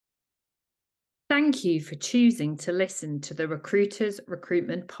Thank you for choosing to listen to the Recruiters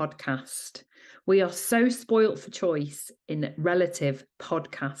Recruitment Podcast. We are so spoilt for choice in relative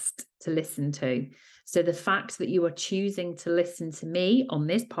podcasts to listen to. So the fact that you are choosing to listen to me on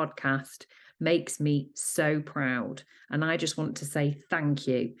this podcast makes me so proud. And I just want to say thank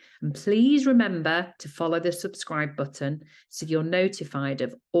you. And please remember to follow the subscribe button so you're notified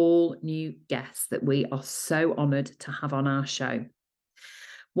of all new guests that we are so honoured to have on our show.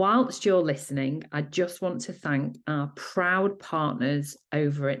 Whilst you're listening, I just want to thank our proud partners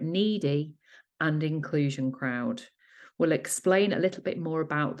over at Needy and Inclusion Crowd. We'll explain a little bit more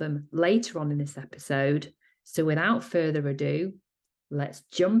about them later on in this episode. So without further ado, let's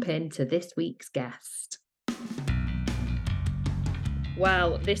jump into this week's guest.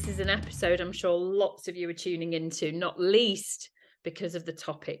 Well, this is an episode I'm sure lots of you are tuning into, not least because of the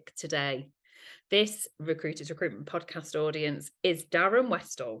topic today. This Recruiters Recruitment Podcast audience is Darren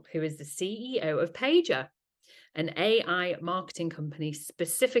Westall, who is the CEO of Paiger, an AI marketing company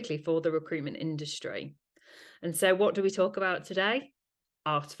specifically for the recruitment industry. And so what do we talk about today?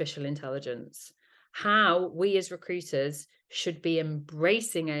 Artificial intelligence. How we as recruiters should be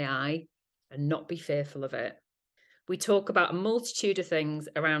embracing AI and not be fearful of it. We talk about a multitude of things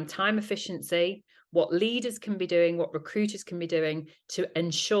around time efficiency, what leaders can be doing, what recruiters can be doing to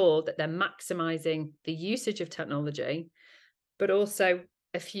ensure that they're maximizing the usage of technology, but also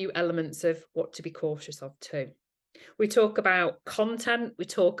a few elements of what to be cautious of too. We talk about content, we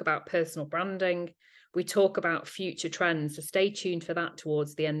talk about personal branding, we talk about future trends. So stay tuned for that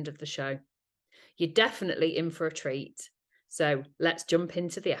towards the end of the show. You're definitely in for a treat. So let's jump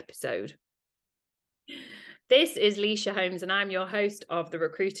into the episode. This is Leisha Holmes, and I'm your host of the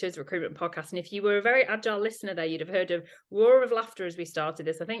Recruiters Recruitment Podcast. And if you were a very agile listener there, you'd have heard a roar of laughter as we started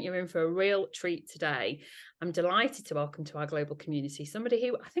this. I think you're in for a real treat today. I'm delighted to welcome to our global community somebody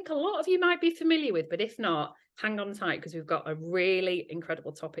who I think a lot of you might be familiar with, but if not, hang on tight because we've got a really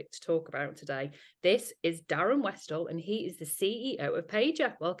incredible topic to talk about today. This is Darren Westall, and he is the CEO of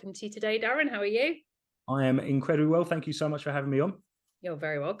Paiger. Welcome to you today, Darren. How are you? I am incredibly well. Thank you so much for having me on. You're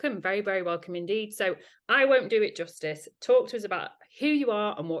very welcome. Very, very welcome indeed. So I won't do it justice. Talk to us about who you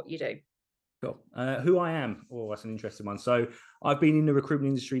are and what you do. Cool. Who I am. Oh, that's an interesting one. So I've been in the recruitment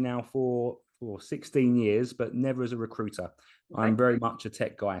industry now for 16 years, but never as a recruiter. Okay. I'm very much a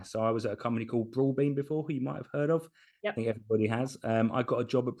tech guy. So I was at a company called Broadbean before, who you might have heard of. Yep. I think everybody has. I got a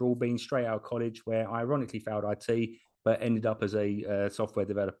job at Broadbean straight out of college where I ironically failed IT, but ended up as a software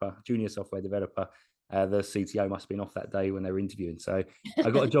developer, junior software developer. The CTO must have been off that day when they were interviewing. So I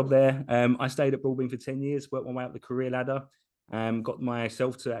got a job there. I stayed at Broadbean for 10 years, worked my way up the career ladder, got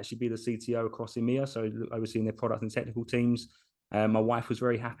myself to actually be the CTO across EMEA, so overseeing their product and technical teams. My wife was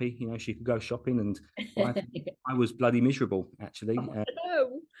very happy, she could go shopping, and I was bloody miserable, actually.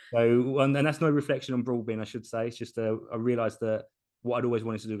 And that's no reflection on Broadbean, I should say. It's just I realised that what I'd always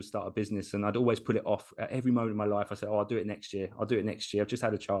wanted to do was start a business, and I'd always put it off at every moment in my life. I said, I'll do it next year. I'll do it next year. I've just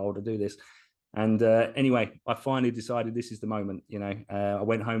had a child. I'll do this. And anyway, I finally decided this is the moment. I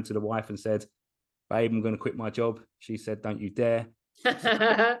went home to the wife and said, babe, I'm going to quit my job. She said, don't you dare.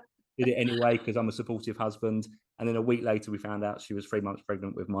 Did it anyway, because I'm a supportive husband. And then a week later, we found out she was 3 months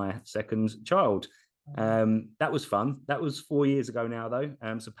pregnant with my second child. That was fun. That was 4 years ago now, though.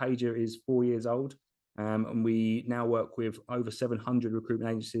 So Paiger is 4 years old. And we now work with over 700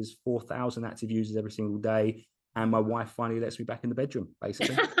 recruitment agencies, 4,000 active users every single day. And my wife finally lets me back in the bedroom,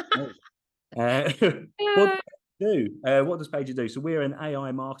 basically. What does Paiger do? So we're an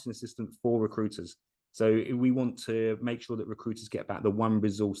AI marketing assistant for recruiters. So we want to make sure that recruiters get back the one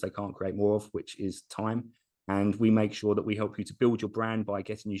resource they can't create more of, which is time. And we make sure that we help you to build your brand by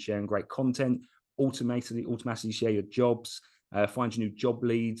getting you sharing great content, automatically share your jobs, find your new job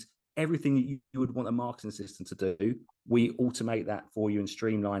leads, everything that you would want a marketing assistant to do. We automate that for you and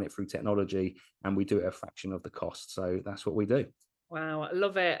streamline it through technology, and we do it at a fraction of the cost. So that's what we do. Wow, I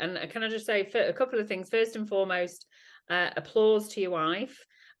love it. And can I just say a couple of things? First and foremost, applause to your wife.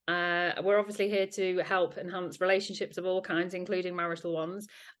 We're obviously here to help enhance relationships of all kinds, including marital ones.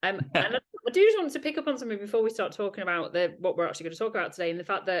 And I do just want to pick up on something before we start talking about what we're actually going to talk about today, and the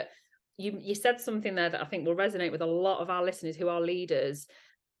fact that you said something there that I think will resonate with a lot of our listeners who are leaders.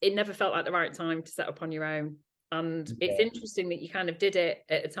 It never felt like the right time to set up on your own. And it's interesting that you kind of did it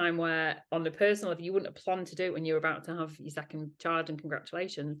at a time where on the personal level, you wouldn't have planned to do it when you were about to have your second child, and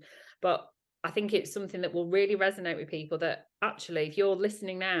congratulations. But I think it's something that will really resonate with people, that actually, if you're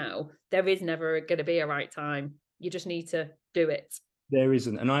listening now, there is never going to be a right time. You just need to do it. There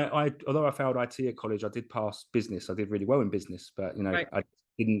isn't. And I although I failed IT at college, I did pass business. I did really well in business, but, right. I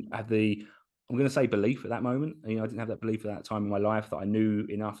didn't have I'm going to say belief at that moment. I didn't have that belief at that time in my life that I knew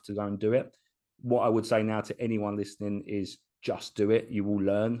enough to go and do it. what I would say now to anyone listening is just do it. You will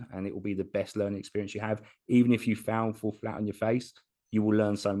learn, and it will be the best learning experience you have. Even if you fail and fall flat on your face, you will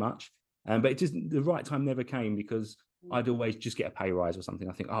learn so much. But it just, the right time never came, because I'd always just get a pay rise or something.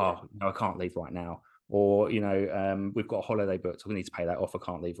 I think, oh, no, I can't leave right now. Or, we've got a holiday booked, so we need to pay that off. I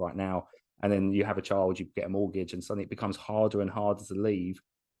can't leave right now. And then you have a child, you get a mortgage, and suddenly it becomes harder and harder to leave.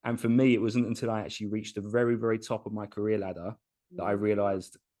 And for me, it wasn't until I actually reached the very, very top of my career ladder that I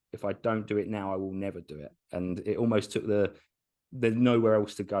realized, if I don't do it now, I will never do it. And it almost took there's nowhere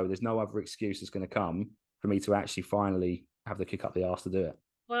else to go. There's no other excuse that's going to come for me to actually finally have the kick up the arse to do it.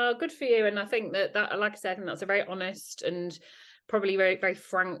 Well, good for you. And I think that, like I said, I think that's a very honest and probably very, very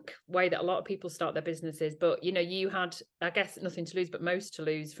frank way that a lot of people start their businesses. But, you had, I guess, nothing to lose, but most to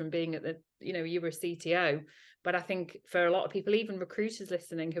lose from being at you were a CTO. But I think for a lot of people, even recruiters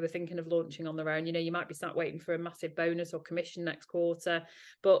listening who are thinking of launching on their own, you might be sat waiting for a massive bonus or commission next quarter,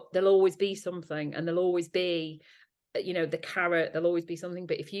 but there'll always be something, and there'll always be, the carrot, there'll always be something.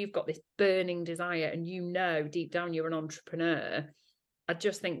 But if you've got this burning desire and deep down you're an entrepreneur, I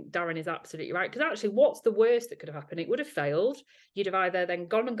just think Darren is absolutely right. Because actually, what's the worst that could have happened? It would have failed. You'd have either then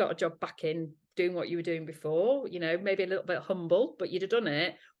gone and got a job back in doing what you were doing before, maybe a little bit humble, but you'd have done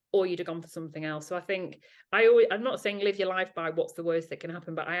it, or you'd have gone for something else. So I think I'm not saying live your life by what's the worst that can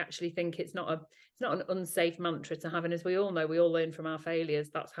happen, but I actually think it's not an unsafe mantra to have. And as we all know, we all learn from our failures.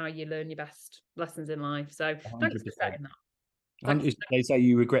 That's how you learn your best lessons in life. So 100%. Thanks for saying that. They say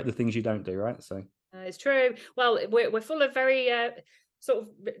you regret the things you don't do, right? So it's true. Well, we're full of very sort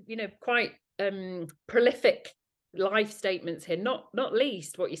of, quite prolific life statements here, not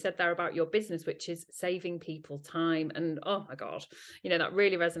least what you said there about your business, which is saving people time. And oh my God, that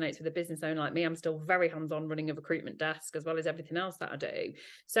really resonates with a business owner like me. I'm still very hands-on running a recruitment desk as well as everything else that I do.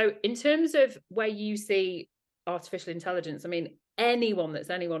 So in terms of where you see artificial intelligence, I mean, anyone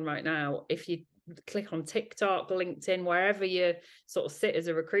right now, if you click on TikTok, LinkedIn, wherever you sort of sit as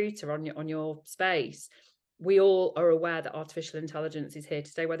a recruiter on your space, we all are aware that artificial intelligence is here to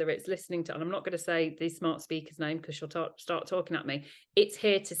stay, whether it's listening to, and I'm not going to say the smart speaker's name because she'll start talking at me. It's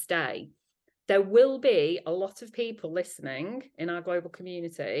here to stay. There will be a lot of people listening in our global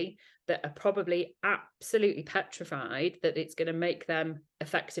community that are probably absolutely petrified that it's going to make them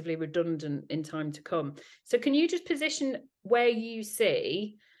effectively redundant in time to come. So can you just position where you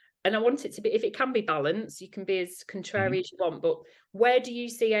see, and I want it to be, if it can be balanced, you can be as contrary as you want, but where do you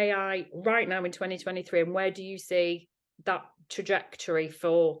see AI right now in 2023? And where do you see that trajectory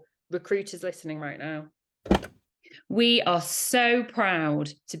for recruiters listening right now? We are so proud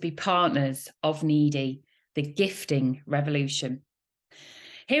to be partners of Needy, the gifting revolution.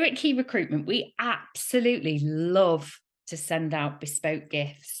 Here at Key Recruitment, we absolutely love to send out bespoke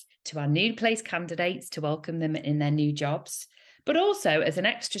gifts to our new place candidates to welcome them in their new jobs, but also as an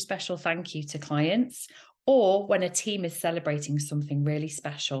extra special thank you to clients, or when a team is celebrating something really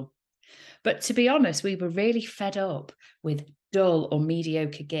special. But to be honest, we were really fed up with dull or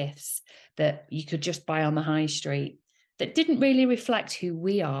mediocre gifts that you could just buy on the high street that didn't really reflect who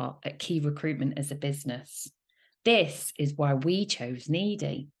we are at Key Recruitment as a business. This is why we chose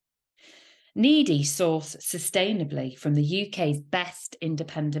Needy. Needy source sustainably from the UK's best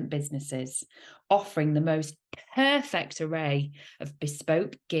independent businesses, offering the most perfect array of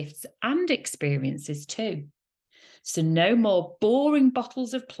bespoke gifts and experiences too. So no more boring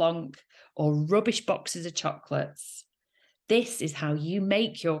bottles of plonk or rubbish boxes of chocolates. This is how you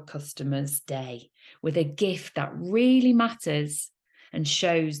make your customer's day, with a gift that really matters and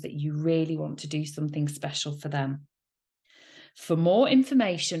shows that you really want to do something special for them. For more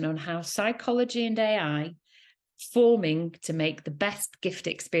information on how psychology and AI forming to make the best gift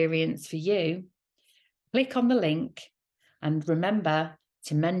experience for you, click on the link and remember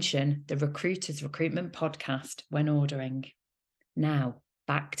to mention the Recruiters Recruitment Podcast when ordering. Now,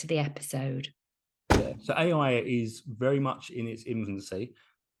 back to the episode. Yeah. So AI is very much in its infancy,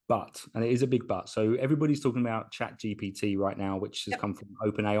 and it is a big but. So everybody's talking about ChatGPT right now, which has come from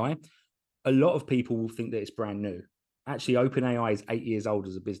OpenAI. A lot of people think that it's brand new. Actually, OpenAI is 8 years old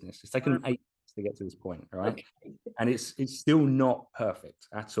as a business. It's taken them 8 years to get to this point, right? Okay. And it's still not perfect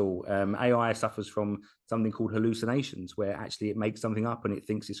at all. AI suffers from something called hallucinations, where actually it makes something up and it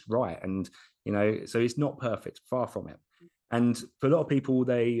thinks it's right. And, so it's not perfect, far from it. And for a lot of people,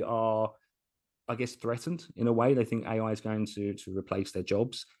 they are, I guess, threatened in a way. They think AI is going to replace their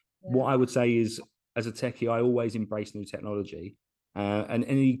jobs. Yeah. What I would say is, as a techie, I always embrace new technology. And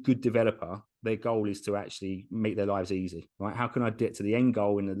any good developer, their goal is to actually make their lives easy, right? How can I get to the end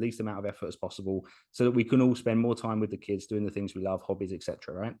goal in the least amount of effort as possible, so that we can all spend more time with the kids doing the things we love, hobbies,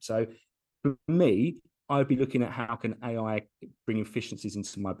 etc. Right? So for me, I'd be looking at how can AI bring efficiencies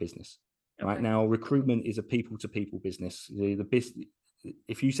into my business. Right now, recruitment is a people to people business. The business.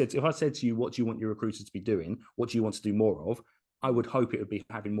 If I said to you, what do you want your recruiters to be doing? What do you want to do more of? I would hope it would be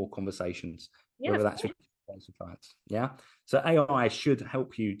having more conversations, whether that's with clients. Yeah. So AI should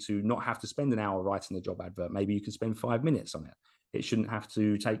help you to not have to spend an hour writing a job advert. Maybe you can spend 5 minutes on it. It shouldn't have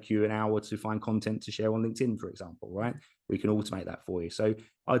to take you an hour to find content to share on LinkedIn, for example, right? We can automate that for you. So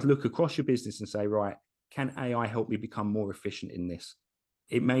I'd look across your business and say, right, can AI help me become more efficient in this?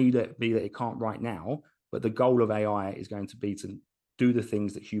 It may be that it can't right now, but the goal of AI is going to be to do the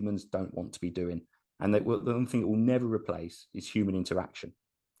things that humans don't want to be doing. And that the one thing it will never replace is human interaction,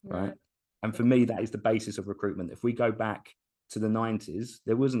 right? And for me, that is the basis of recruitment. If we go back to the 90s,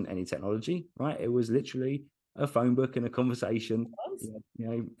 there wasn't any technology, right? It was literally a phone book and a conversation,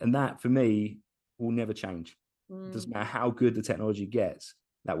 and that for me will never change. It doesn't matter how good the technology gets,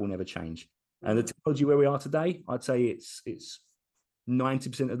 that will never change. And the technology where we are today, I'd say it's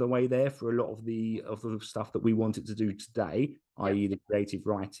 90% of the way there for a lot of the stuff that we want it to do today, i.e. the creative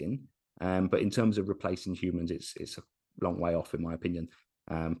writing. But in terms of replacing humans, it's a long way off, in my opinion.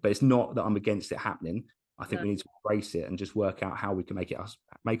 But it's not that I'm against it happening. I think we need to embrace it and just work out how we can make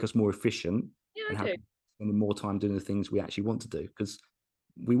us more efficient, and how we can spend more time doing the things we actually want to do. Because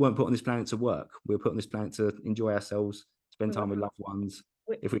we weren't put on this planet to work. We were put on this planet to enjoy ourselves, spend time with loved ones.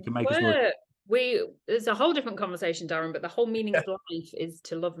 If we can make us more... There's a whole different conversation, Darren, but the whole meaning of life is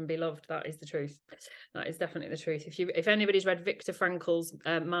to love and be loved. That is the truth. That is definitely the truth. If anybody's read Viktor Frankl's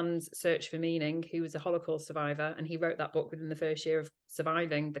Man's Search for Meaning, he was a Holocaust survivor, and he wrote that book within the first year of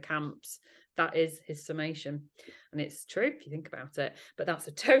surviving the camps. That is his summation, and it's true if you think about it. But that's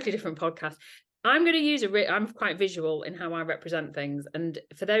a totally different podcast. I'm going to use I'm quite visual in how I represent things, and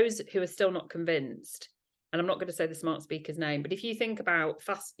for those who are still not convinced, and I'm not going to say the smart speaker's name, but if you think about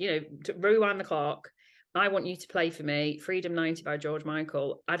fast, to rewind the clock, I want you to play for me Freedom 90 by George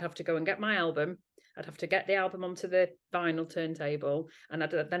Michael. I'd have to go and get my album. I'd have to get the album onto the vinyl turntable, and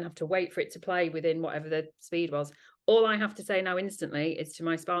I'd then have to wait for it to play within whatever the speed was. All I have to say now instantly is to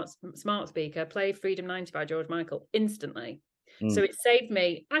my smart speaker, play Freedom 90 by George Michael instantly. So it saved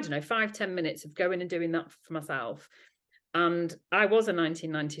me, 5-10 minutes of going and doing that for myself. And I was a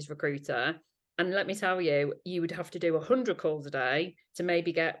 1990s recruiter. And let me tell you, you would have to do 100 calls a day to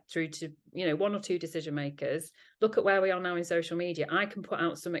maybe get through to, 1 or 2 decision makers. Look at where we are now in social media. I can put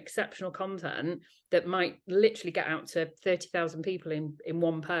out some exceptional content that might literally get out to 30,000 people in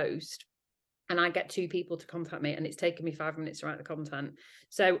one post. And I get 2 people to contact me, and it's taken me 5 minutes to write the content.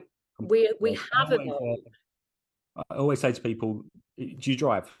 So we have evolved. I always say to people, do you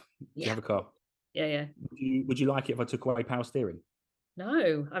drive? Do you have a car? Yeah. Would you like it if I took away power steering?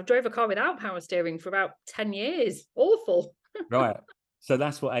 No, I've drove a car without power steering for about 10 years. Awful. Right. So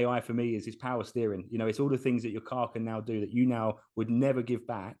that's what AI for me is power steering. It's all the things that your car can now do that you now would never give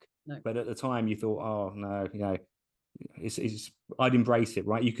back. No. But at the time you thought, oh no, I'd embrace it,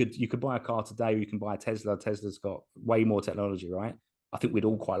 right? You could buy a car today, or you can buy a Tesla. Tesla's got way more technology, right? I think we'd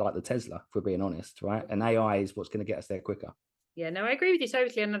all quite like the Tesla, if we're being honest, right? And AI is what's going to get us there quicker. Yeah, no, I agree with you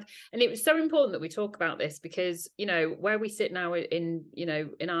totally. And it was so important that we talk about this because, where we sit now in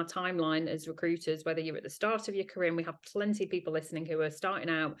our timeline as recruiters, whether you're at the start of your career, and we have plenty of people listening who are starting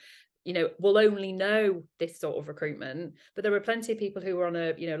out, will only know this sort of recruitment. But there are plenty of people who are on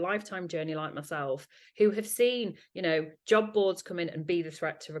a, lifetime journey like myself, who have seen, job boards come in and be the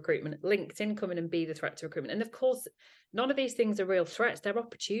threat to recruitment, LinkedIn come in and be the threat to recruitment. And of course, none of these things are real threats, they're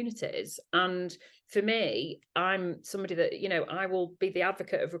opportunities. And for me, I'm somebody that, I will be the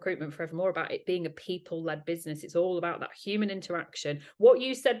advocate of recruitment forevermore about it being a people-led business. It's all about that human interaction. What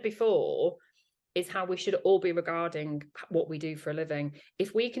you said before is how we should all be regarding what we do for a living.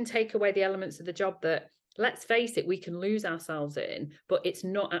 If we can take away the elements of the job that, let's face it, we can lose ourselves in, but it's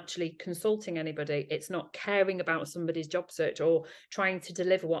not actually consulting anybody. It's not caring about somebody's job search or trying to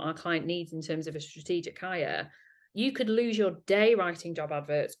deliver what our client needs in terms of a strategic hire. You could lose your day writing job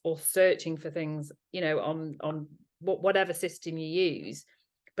adverts or searching for things, on whatever system you use.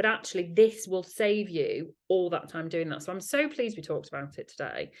 But actually, this will save you all that time doing that. So I'm so pleased we talked about it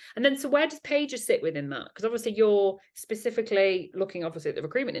today. And then, so where does Paiger sit within that? Because obviously you're specifically looking, obviously, at the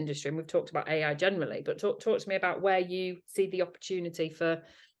recruitment industry, and we've talked about AI generally, but talk to me about where you see the opportunity for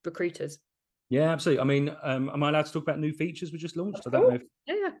recruiters. Yeah, absolutely. I mean, am I allowed to talk about new features we just launched? I don't know.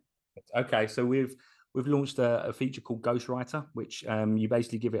 Yeah. Okay, so we've launched a feature called Ghostwriter, which you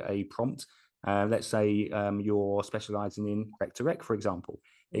basically give it a prompt. Let's say you're specializing in rec to rec, for example.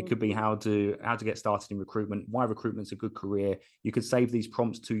 It could be how to get started in recruitment, why recruitment's a good career. You could save these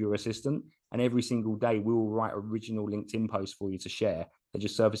prompts to your assistant, and every single day we will write original LinkedIn posts for you to share. They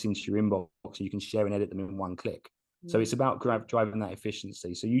just surface into your inbox, so you can share and edit them in one click. So it's about driving that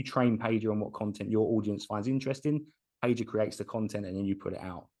efficiency. So you train Paiger on what content your audience finds interesting. Paiger creates the content and then you put it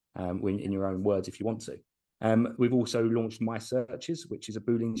out in your own words if you want to. We've also launched My Searches, which is a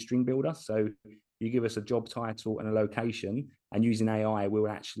Boolean string builder. So you give us a job title and a location, and using AI, we'll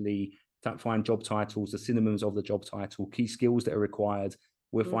actually find job titles, the synonyms of the job title, key skills that are required.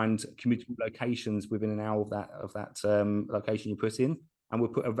 We'll find commutable locations within an hour of that location you put in, and we'll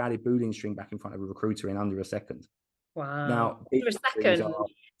put a valid Boolean string back in front of a recruiter in under a second. Wow. Now, under a second.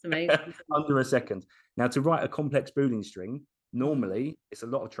 It's amazing. Under a second. Now, to write a complex Boolean string, normally it's a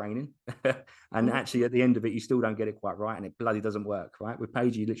lot of training. And actually, at the end of it, you still don't get it quite right, and it bloody doesn't work, right? With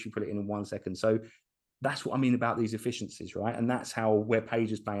Paiger, you literally put it in 1 second. So that's what I mean about these efficiencies, right? And that's where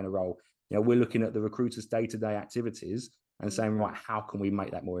Paiger's playing a role. We're looking at the recruiter's day-to-day activities and saying, right, how can we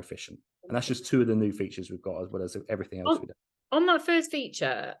make that more efficient? And that's just 2 of the new features we've got, as well as everything else we do. On that first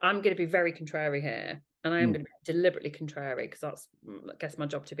feature, I'm going to be very contrary here, and I am going to be deliberately contrary, because that's, I guess, my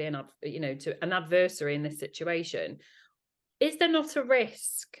job to be to an adversary in this situation. Is there not a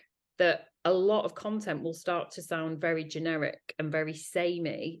risk that a lot of content will start to sound very generic and very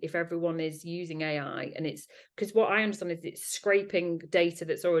samey if everyone is using AI? And it's because what I understand is it's scraping data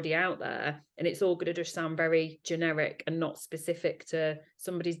that's already out there, and it's all going to just sound very generic and not specific to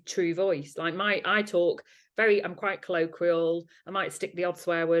somebody's true voice. Like I'm quite colloquial. I might stick the odd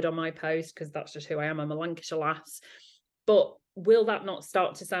swear word on my post because that's just who I am. I'm a Lancashire lass. But will that not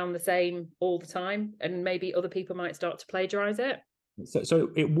start to sound the same all the time? And maybe other people might start to plagiarize it? So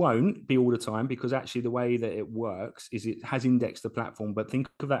it won't be all the time, because actually the way that it works is it has indexed the platform, but think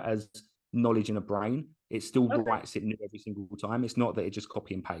of that as knowledge in a brain. It still writes it new every single time. It's not that it just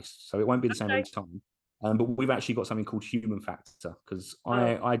copy and paste. So it won't be the same every time. But we've actually got something called human factor, because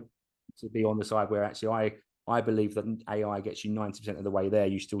I to be on the side where actually I believe that AI gets you 90% of the way there.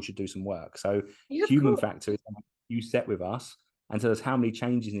 You still should do some work. So human factor is you set with us and tell us how many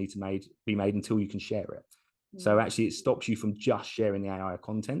changes need to be made until you can share it. So actually it stops you from just sharing the AI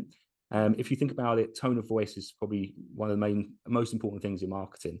content. If you think about it, tone of voice is probably one of the most important things in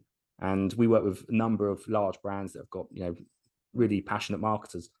marketing. And we work with a number of large brands that have got, really passionate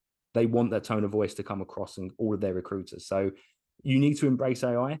marketers. They want that tone of voice to come across in all of their recruiters. So you need to embrace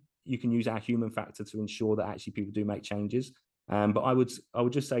AI. You can use our human factor to ensure that actually people do make changes. But I would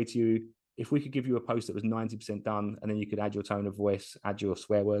just say to you, if we could give you a post that was 90% done, and then you could add your tone of voice, add your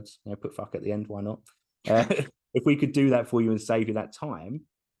swear words, put fuck at the end, why not? If we could do that for you and save you that time,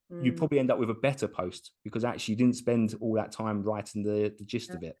 you'd probably end up with a better post, because actually you didn't spend all that time writing the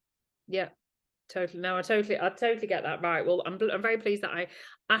gist of it. Yeah, totally. No, I totally get that. Right. Well, I'm very pleased that I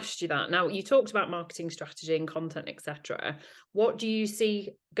asked you that. Now, you talked about marketing strategy and content, etc. What do you see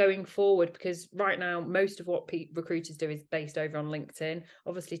going forward? Because right now, most of what recruiters do is based over on LinkedIn.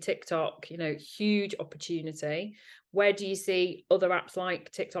 Obviously, TikTok, huge opportunity. Where do you see other apps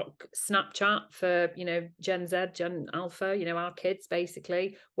like TikTok, Snapchat for, Gen Z, Gen Alpha, our kids,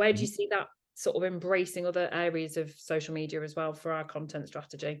 basically? Where do you see that sort of embracing other areas of social media as well for our content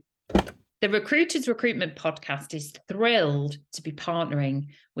strategy? The Recruiters Recruitment Podcast is thrilled to be partnering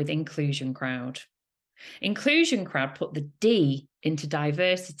with Inclusion Crowd. Inclusion Crowd put the D into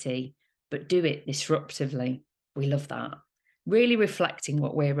diversity, but do it disruptively. We love that. Really reflecting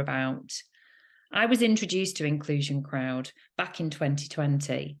what we're about. I was introduced to Inclusion Crowd back in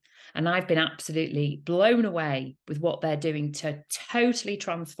 2020, and I've been absolutely blown away with what they're doing to totally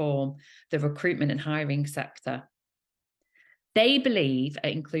transform the recruitment and hiring sector. They believe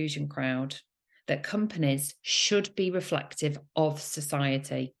at Inclusion Crowd that companies should be reflective of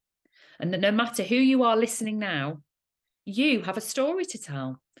society, and that no matter who you are listening now, you have a story to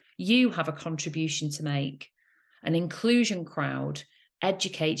tell. You have a contribution to make. An Inclusion Crowd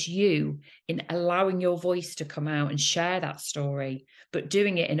educates you in allowing your voice to come out and share that story, but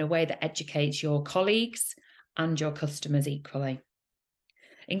doing it in a way that educates your colleagues and your customers equally.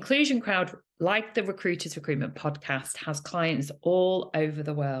 Inclusion Crowd, like the Recruiters Recruitment Podcast, has clients all over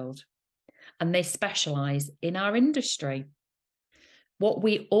the world, and they specialise in our industry. What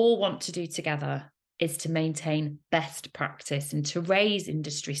we all want to do together is to maintain best practice and to raise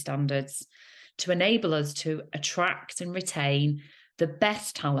industry standards to enable us to attract and retain the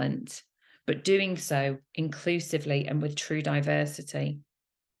best talent, but doing so inclusively and with true diversity.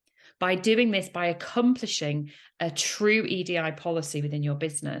 By doing this, by accomplishing a true EDI policy within your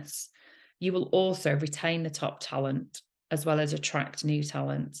business, you will also retain the top talent as well as attract new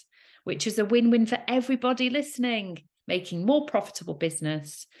talent, which is a win-win for everybody listening, making more profitable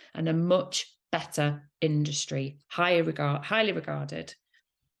business and a much better industry, highly regarded.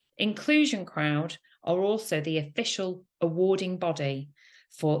 Inclusion Crowd are also the official awarding body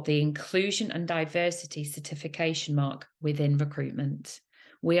for the Inclusion and Diversity Certification Mark within recruitment.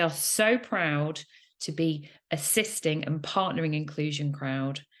 We are so proud to be assisting and partnering Inclusion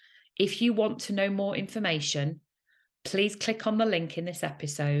Crowd. If you want to know more information, please click on the link in this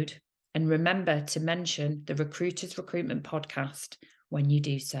episode and remember to mention the Recruiters Recruitment Podcast when you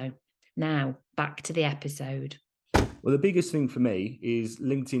do so. Now, back to the episode. Well, the biggest thing for me is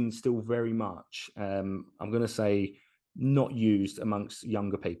LinkedIn still very much, I'm going to say, not used amongst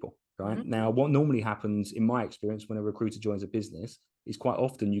younger people, right? Mm-hmm. Now, what normally happens in my experience when a recruiter joins a business is quite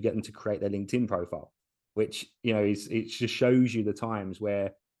often you get them to create their LinkedIn profile, which, you know, it just shows you the times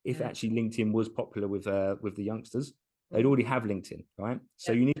where if actually LinkedIn was popular with the youngsters, they'd already have LinkedIn, right?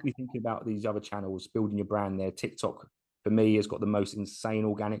 So you need to be thinking about these other channels, building your brand there. TikTok, for me, has got the most insane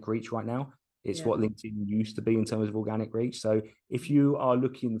organic reach right now. It's what LinkedIn used to be in terms of organic reach. So if you are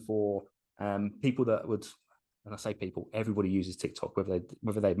looking for people that would, and I say people, everybody uses TikTok, whether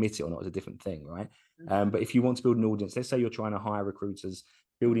they admit it or not is a different thing, right? But if you want to build an audience, let's say you're trying to hire recruiters,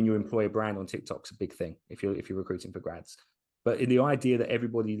 building your employer brand on TikTok's a big thing if you're recruiting for grads. But the idea that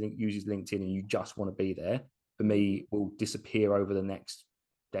everybody uses LinkedIn and you just want to be there, for me, will disappear over the next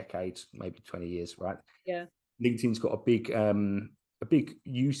decade, maybe 20 years, right? Yeah. LinkedIn's got a big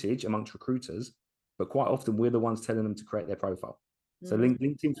usage amongst recruiters, but quite often we're the ones telling them to create their profile. So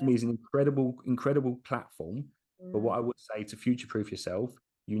LinkedIn for me is an incredible platform. But what I would say to future-proof yourself,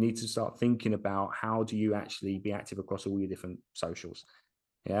 you need to start thinking about how do you actually be active across all your different socials.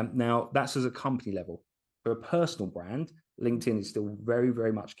 Yeah. Now that's as a company level. For a personal brand, LinkedIn is still very,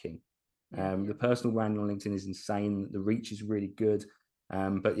 very much king. The personal brand on LinkedIn is insane. The reach is really good.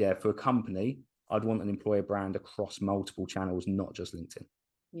 But yeah, for a company, I'd want an employer brand across multiple channels, not just LinkedIn.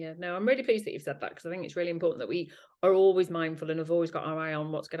 Yeah, no, I'm really pleased that you've said that, because I think it's really important that we are always mindful and have always got our eye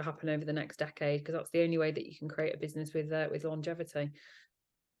on what's going to happen over the next decade, because that's the only way that you can create a business with longevity.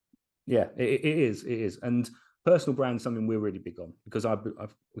 Yeah, it is. And personal brand is something we're really big on, because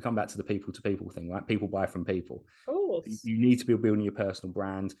we come back to the people thing, right? People buy from people. Of course. You need to be building your personal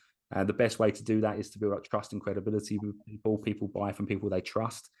brand. The best way to do that is to build up trust and credibility with people. People buy from people they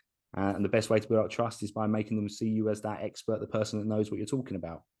trust. And the best way to build up trust is by making them see you as that expert, the person that knows what you're talking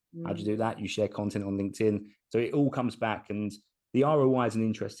about. How do you do that? You share content on LinkedIn. So it all comes back. And the ROI is an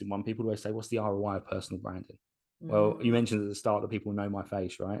interesting one. People always say, what's the ROI of personal branding? Well, you mentioned at the start that people know my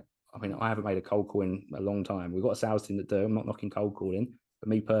face, right? I mean, I haven't made a cold call in a long time. We've got a sales team that do. I'm not knocking cold calling. But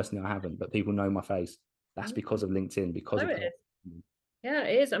me personally, I haven't. But people know my face. That's because of LinkedIn, because of Yeah,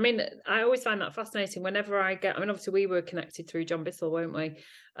 it is. I mean, I always find that fascinating whenever obviously we were connected through John Bissell, weren't we?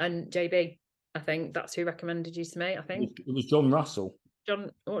 And JB, I think that's who recommended you to me, I think. It was John Russell.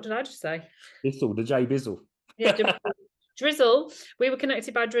 John, what did I just say? Bissell, the J Bizzle. Yeah, Drizzle. We were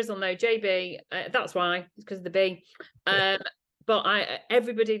connected by Drizzle. No, JB, that's why, it's because of the B. But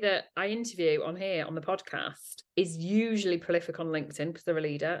everybody that I interview on here on the podcast is usually prolific on LinkedIn because they're a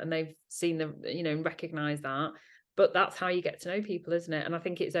leader and they've seen and recognize that. But that's how you get to know people, isn't it? And I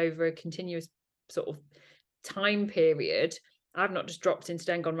think it's over a continuous sort of time period. I've not just dropped in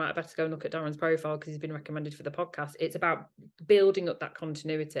today and gone, right, I better go and look at Darren's profile because he's been recommended for the podcast. It's about building up that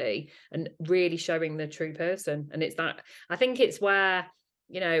continuity and really showing the true person. And it's that, I think it's where,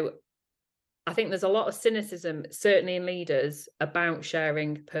 I think there's a lot of cynicism, certainly in leaders, about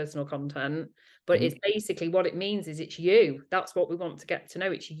sharing personal content. But it's basically what it means is it's you. That's what we want to get to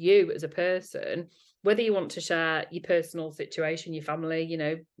know. It's you as a person. Whether you want to share your personal situation, your family,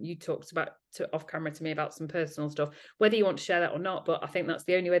 you talked about off camera to me about some personal stuff, whether you want to share that or not. But I think that's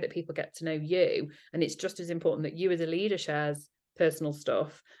the only way that people get to know you. And it's just as important that you as a leader shares personal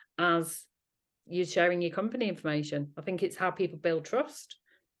stuff as you sharing your company information. I think it's how people build trust.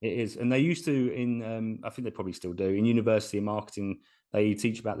 It is. And they used to, I think they probably still do, in university marketing, they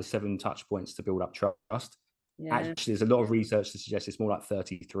teach about the 7 touch points to build up trust. Yeah. Actually, there's a lot of research to suggest it's more like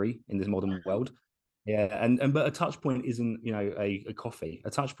 33 in this modern world. Yeah, but a touch point isn't, a coffee.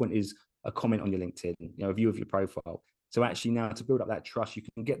 A touch point is a comment on your LinkedIn, a view of your profile. So actually now to build up that trust, you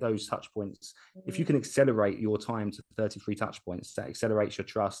can get those touch points. If you can accelerate your time to 33 touch points, that accelerates your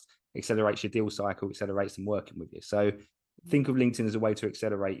trust, accelerates your deal cycle, accelerates them working with you. So think of LinkedIn as a way to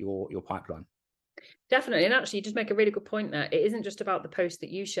accelerate your pipeline. Definitely. And actually, you just make a really good point there. It isn't just about the post that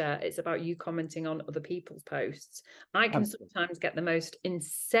you share. It's about you commenting on other people's posts. I can sometimes get the most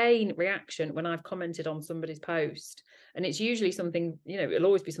insane reaction when I've commented on somebody's post. And it's usually something, it'll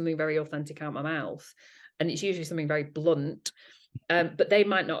always be something very authentic out my mouth. And it's usually something very blunt. But they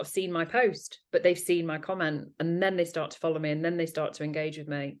might not have seen my post, but they've seen my comment. And then they start to follow me and then they start to engage with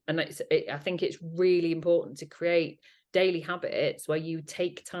me. And I think it's really important to create daily habits where you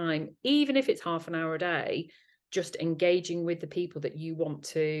take time, even if it's half an hour a day, just engaging with the people that you want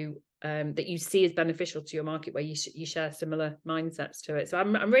to, that you see as beneficial to your market, where you share similar mindsets to it. So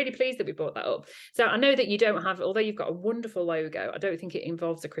I'm really pleased that we brought that up. So I know that you don't have, although you've got a wonderful logo, I don't think it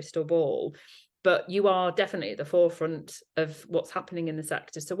involves a crystal ball, but you are definitely at the forefront of what's happening in the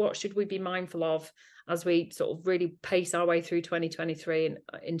sector. So what should we be mindful of as we sort of really pace our way through 2023 and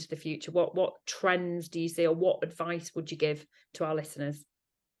into the future? What trends do you see, or what advice would you give to our listeners?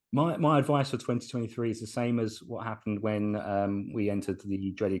 My advice for 2023 is the same as what happened when we entered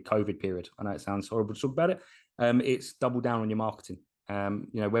the dreaded COVID period. I know it sounds horrible to talk about it. It's double down on your marketing.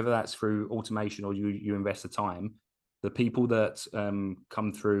 Whether that's through automation or you invest the time, the people that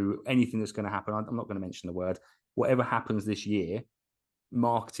come through anything that's going to happen, I'm not going to mention the word, whatever happens this year,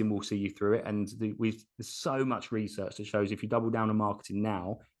 marketing will see you through it. And there's so much research that shows if you double down on marketing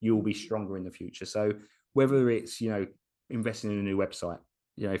now, you will be stronger in the future. So whether it's, investing in a new website,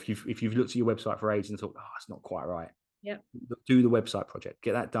 if you've looked at your website for ages and thought, oh, it's not quite right, yeah, do the website project,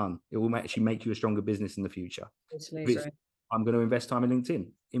 get that done. It will actually make you a stronger business in the future. I'm going to invest time in LinkedIn,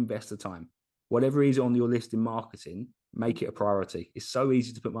 invest the time. Whatever is on your list in marketing, make it a priority. It's so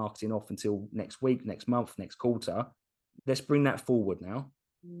easy to put marketing off until next week, next month, next quarter. Let's bring that forward now,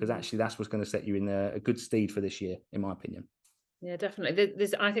 because actually that's what's going to set you in a good stead for this year, in my opinion. Yeah, definitely.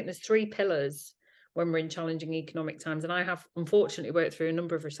 I think there's 3 pillars when we're in challenging economic times, and I have unfortunately worked through a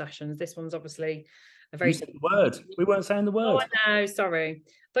number of recessions. This one's obviously a very— You said the word. We weren't saying the word. Oh, no, sorry.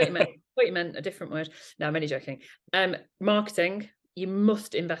 Thought you meant a different word. No, I'm only joking. Marketing. You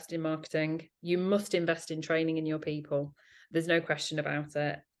must invest in marketing. You must invest in training in your people. There's no question about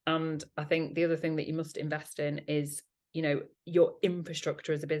it. And I think the other thing that you must invest in is, your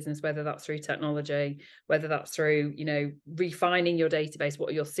infrastructure as a business, whether that's through technology, whether that's through, refining your database,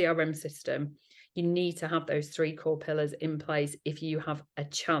 what your CRM system. You need to have those 3 core pillars in place if you have a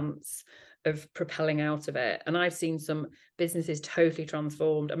chance of propelling out of it. And I've seen some businesses totally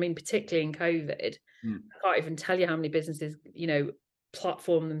transformed. I mean, particularly in COVID, I can't even tell you how many businesses,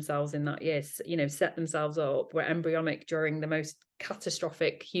 platform themselves in that year, set themselves up, were embryonic during the most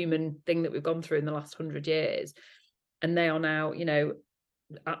catastrophic human thing that we've gone through in the last 100 years. And they are now,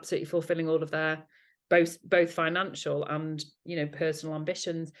 absolutely fulfilling all of their both financial and, personal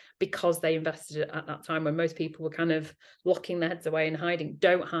ambitions, because they invested at that time when most people were kind of locking their heads away and hiding.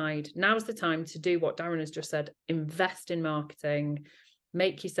 Don't hide. Now's the time to do what Darren has just said. Invest in marketing,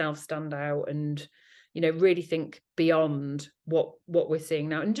 make yourself stand out, and, really think beyond what we're seeing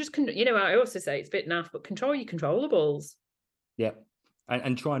now. And just, I also say it's a bit naff, but control your controllables. Yeah.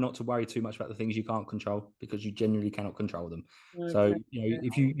 And try not to worry too much about the things you can't control, because you genuinely cannot control them. Okay. So,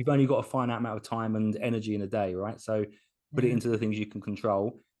 if you've only got a finite amount of time and energy in a day, right? So put it into the things you can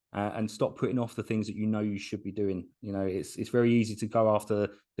control, and stop putting off the things that you should be doing. It's very easy to go after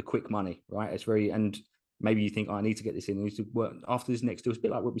the quick money, right? And maybe you think, oh, I need to get this in. I need to work after this next deal. It's a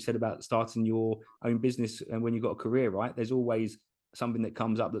bit like what we said about starting your own business, and when you've got a career, right? There's always something that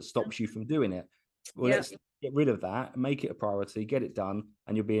comes up that stops you from doing it. Well, let's get rid of that, make it a priority, get it done,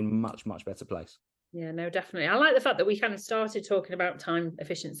 and you'll be in a much, much better place. Yeah, no, definitely. I like the fact that we kind of started talking about time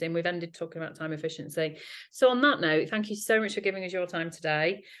efficiency and we've ended talking about time efficiency. So on that note, thank you so much for giving us your time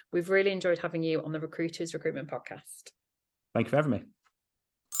today. We've really enjoyed having you on the Recruiters Recruitment Podcast. Thank you for having me.